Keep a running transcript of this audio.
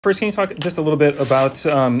First, can you talk just a little bit about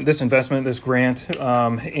this investment, this grant,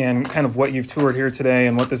 and kind of what you've toured here today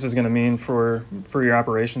and what this is going to mean for your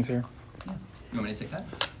operations here? Yeah. You want me to take that?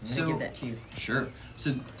 I'm gonna give that to you. Sure.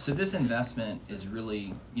 So this investment is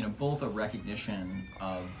really, both a recognition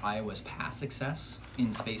of Iowa's past success in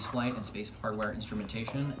spaceflight and space hardware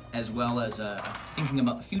instrumentation, as well as thinking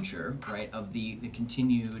about the future, right, of the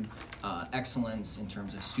continued excellence in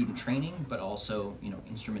terms of student training, but also,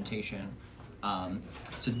 instrumentation.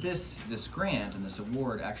 So this grant and this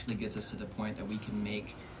award actually gets us to the point that we can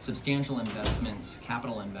make substantial investments,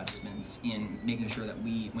 capital investments, in making sure that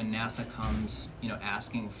when NASA comes,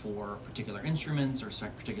 asking for particular instruments or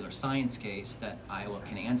particular science case, that Iowa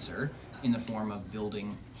can answer in the form of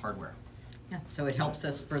building hardware. Yeah, so it helps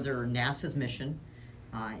us further NASA's mission,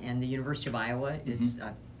 and the University of Iowa is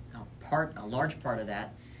a large part of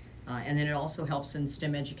that. And then it also helps in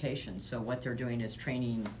STEM education. So what they're doing is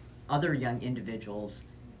training other young individuals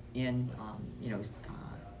in,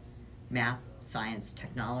 math, science,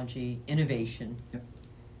 technology, innovation. Yep.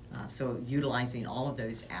 So utilizing all of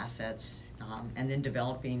those assets, and then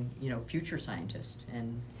developing, future scientists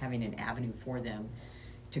and having an avenue for them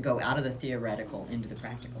to go out of the theoretical into the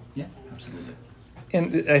practical. Yeah, absolutely.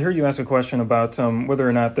 And I heard you ask a question about whether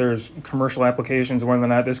or not there's commercial applications, whether or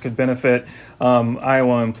not this could benefit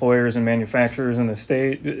Iowa employers and manufacturers in the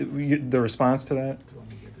state. The response to that?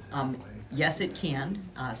 Yes, it can.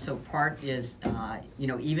 So part is,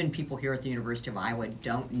 even people here at the University of Iowa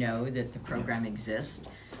don't know that the program exists,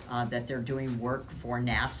 that they're doing work for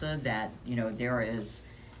NASA, that, there is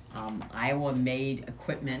Iowa-made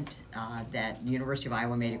equipment, that University of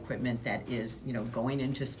Iowa-made equipment that is, going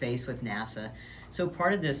into space with NASA. So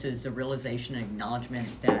part of this is the realization and acknowledgement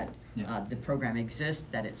that the program exists,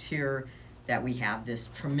 that it's here, that we have this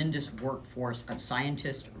tremendous workforce of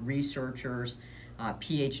scientists, researchers,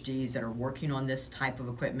 PhDs that are working on this type of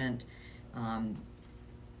equipment.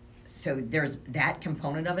 So there's that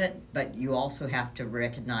component of it, but you also have to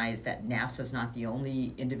recognize that NASA's not the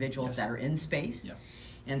only individuals that are in space. Yep.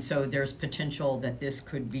 And so there's potential that this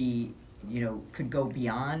could be, could go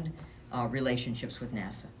beyond relationships with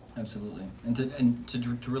NASA. Absolutely, and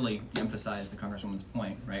to really emphasize the Congresswoman's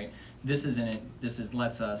point, right? This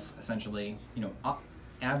lets us essentially,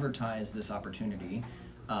 advertise this opportunity,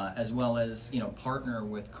 as well as partner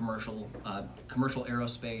with commercial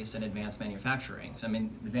aerospace and advanced manufacturing. So,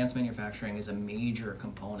 advanced manufacturing is a major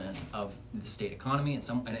component of the state economy. It's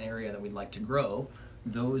an area that we'd like to grow.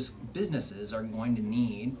 Those businesses are going to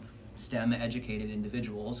need STEM-educated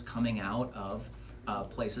individuals coming out of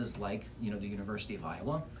places like the University of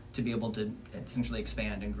Iowa to be able to essentially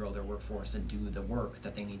expand and grow their workforce and do the work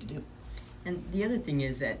that they need to do. And the other thing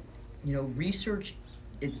is that research,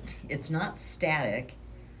 it's not static,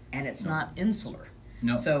 and it's not insular.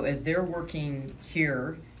 No. So as they're working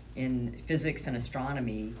here in physics and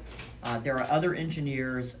astronomy, there are other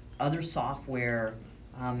engineers, other software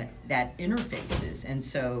that interfaces, and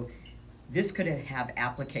so this could have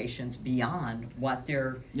applications beyond what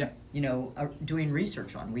they're doing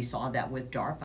research on. We saw that with DARPA.